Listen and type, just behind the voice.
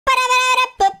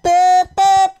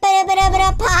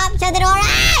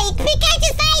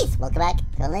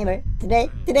neighbor. Today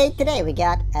we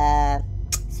got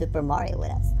Super Mario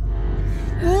with us.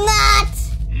 Not!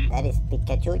 That is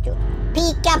Pikachu.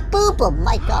 Pika-poo-poo!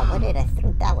 My god, why did I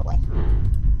throw that away?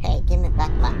 Hey, give me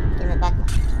back my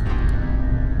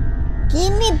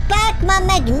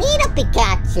Magneto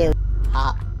Pikachu!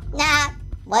 Nah.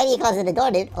 Why do you close the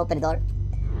door, dude? Open the door.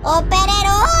 Open the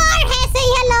door! Hey, say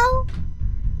hello!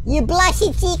 You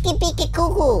blushy cheeky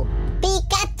Pika-cuckoo!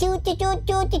 Pikachu,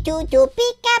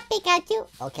 Pikachu.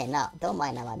 Okay, no, don't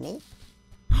mind about me.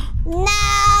 No,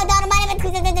 don't mind about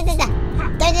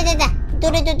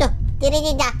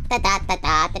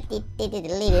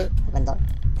Open door.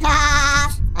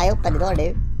 I opened the door,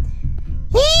 dude.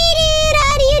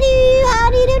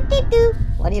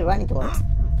 What are you running towards?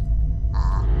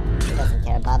 He doesn't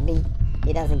care about me.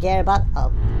 He doesn't care about...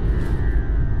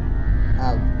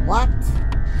 what?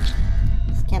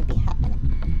 This can't be happening.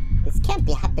 This can't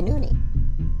be happening.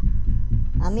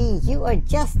 I mean, you are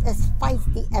just as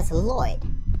feisty as Lloyd.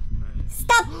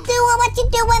 Stop doing what you're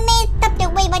doing, man! Stop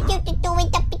doing what you're doing!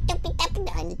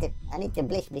 I need to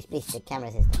bleach the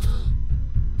camera system.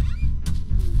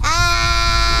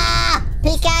 Ah!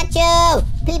 Pikachu!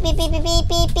 Pika!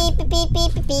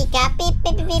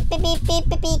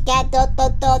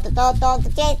 Don't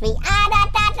chase me!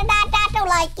 Don't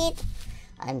like it!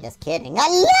 I'm just kidding. I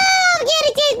love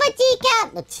getting chased by Chica!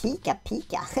 No,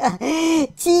 Pika.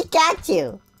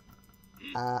 Pikachu!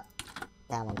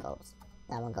 That one goes.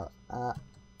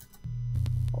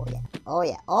 Oh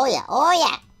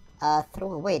yeah.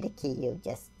 Throw away the key you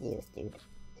just used, dude.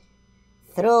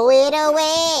 Throw it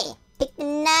away! Pick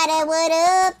another wood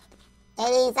up!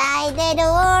 Inside the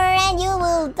door and you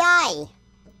will die!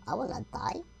 I will not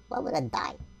die. Why would I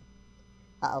die?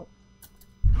 Uh-oh.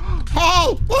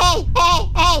 Hey!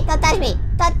 Don't touch me!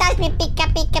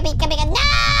 Pika!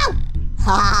 No!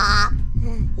 Ha!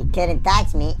 You couldn't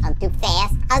touch me. I'm too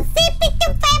fast. I'm simply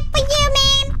too fast for you,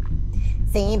 man!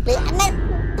 Simply... What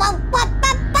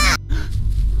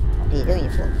are you doing,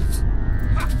 you fool?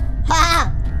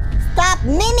 Ha! Stop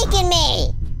mimicking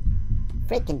me!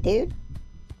 Freaking dude.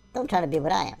 Don't try to be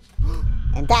what I am.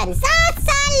 And that is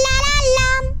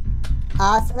awesome.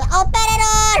 Open the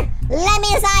door! Let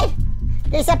me inside!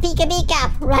 There's a Pika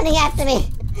running after me.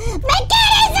 Get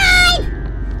inside!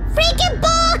 Freaking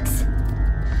box!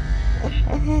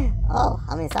 Oh,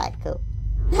 I'm inside. Cool.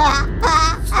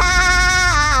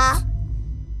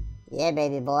 Yeah,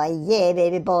 baby boy. Yeah,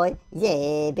 baby boy.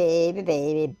 Yeah,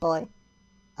 baby boy.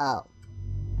 Oh.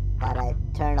 But I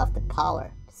turned off the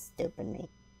power. Stupid me.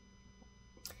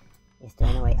 Is there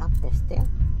any way up there still?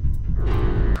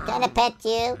 Can I pet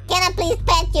you? Can I please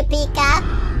pet you, Pika?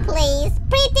 Please.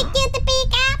 Pretty cute,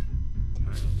 Pika.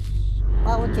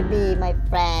 Why won't you be my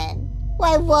friend?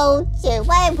 Why won't you?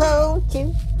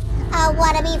 I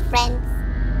wanna be friends.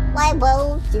 Why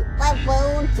won't you?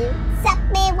 Suck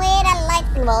me with a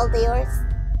lightning bolt of yours.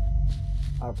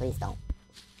 Or please don't.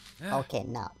 Okay,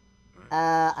 now.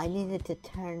 I needed to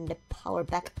turn the power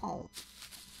back on.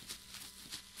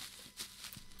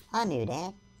 I knew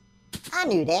that.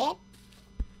 I'm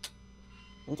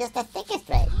just a thinking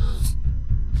straight.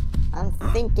 I'm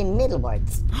thinking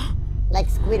middlewards. Like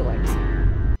Squidwards.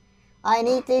 I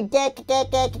need to get into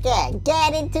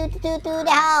the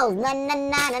house.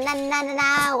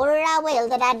 Na. Or I will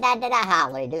da.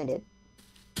 What are you doing, dude?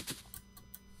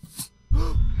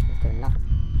 It's doing nothing.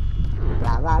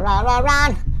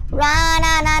 Run.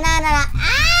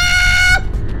 Ah!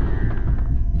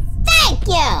 Thank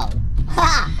you!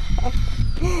 Ha!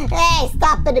 Hey,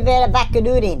 stop it a bit of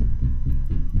vacuuming.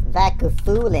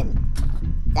 Vacu-fooling.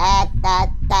 That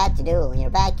you do when you're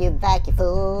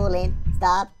vacu-fooling.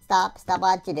 Stop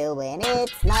what you're doing.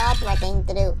 It's not the right thing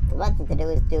to do. The right thing to do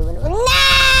is doing... No!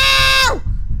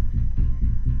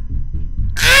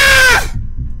 Ah!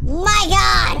 My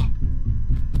god!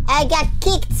 I got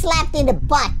slapped in the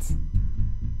butt.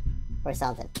 Or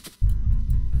something.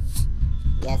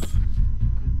 Yes.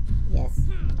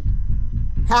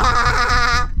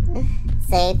 Ha!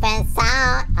 Safe and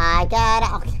sound. I got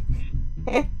it.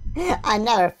 Okay. I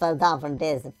never fell down from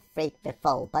this freak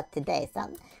before, but today,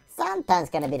 sometimes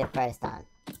gonna be the first time.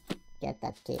 Get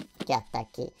that key. Get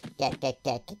that key.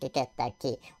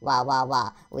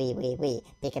 Wow. We.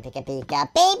 Pika.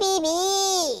 Baby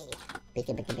me.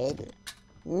 Pika, baby.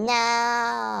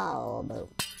 No. Boom.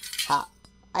 Ha.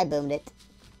 I boomed it.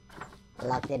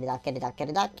 Lock.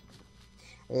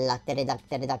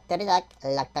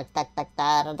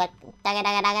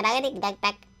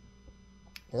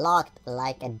 Locked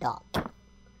like a dog.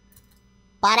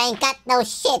 But I ain't got no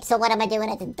shit, so what am I doing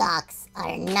at the docks? I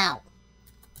don't know.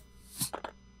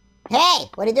 Hey,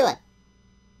 what are you doing?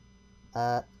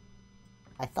 I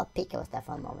I thought Pika was there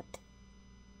for a moment.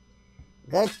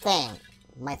 Good thing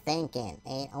my thinking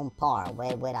ain't on par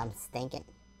with what I'm stinking.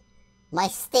 My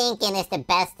stinking is the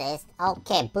bestest.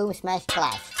 Okay, boom, smash,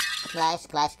 clash. Clash,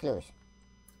 clash, clush.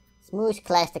 Smoosh,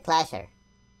 clash the clasher.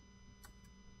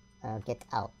 Get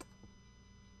out.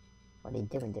 What are you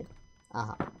doing, dude?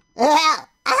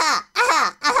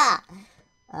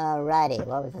 Alrighty,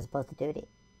 what was I supposed to do it?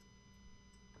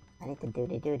 I need to do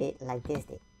it like this.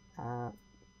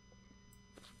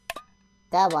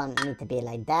 That one need to be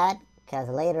like that, because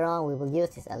later on we will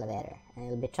use this elevator, and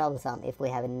it'll be troublesome if we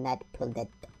have not pulled the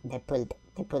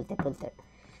pullter.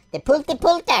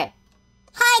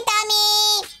 Hi,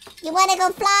 dummy! You wanna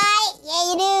go fly? Yeah,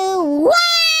 you do. Wah!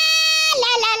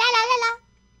 La la la la la la.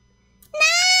 Na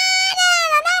na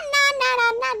na na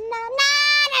na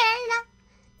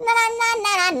na na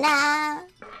na na na.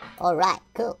 All right,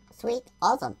 cool, sweet,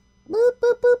 awesome. Boop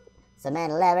boop boop.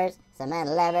 Cement levers.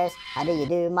 How do you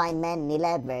do, my many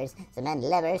levers? Cement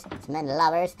levers. Cement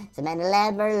lovers.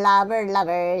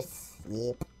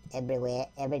 Yep, everywhere,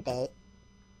 every day.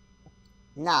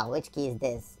 Now, which key is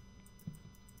this?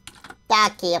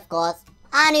 That key, of course.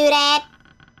 I knew that.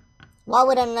 Why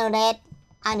would I know that?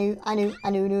 I knew.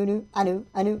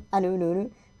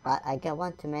 But I got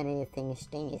one too many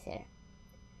thingies here.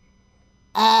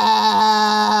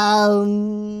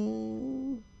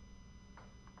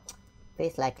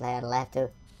 Feels like I'll have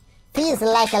to. Feels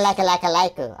like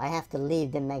I have to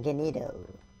leave the Magneto.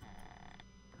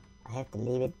 I have to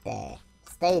leave it there.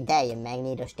 Stay there, you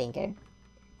Magneto stinker.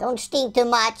 Don't stink too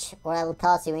much, or I will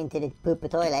toss you into the poop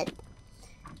toilet.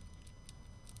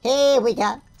 Here we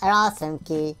got an awesome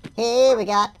key. Here we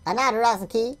got another awesome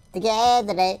key. Together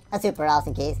today, a super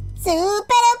awesome keys. Super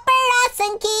duper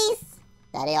awesome keys.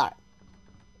 There they are.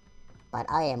 But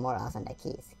I am more awesome than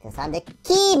keys, because I'm the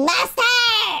key master!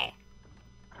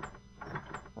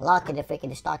 Lock the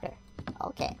freaking stalker.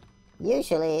 Okay.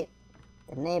 Usually,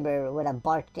 the neighbor would have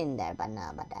barked in there, but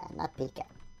no, not Pika.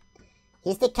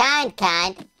 He's the kind.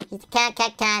 He's the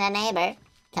kind of neighbor.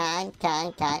 Kind.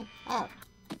 Oh,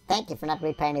 thank you for not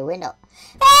repairing the window.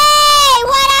 Hey,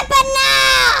 what happened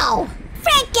now?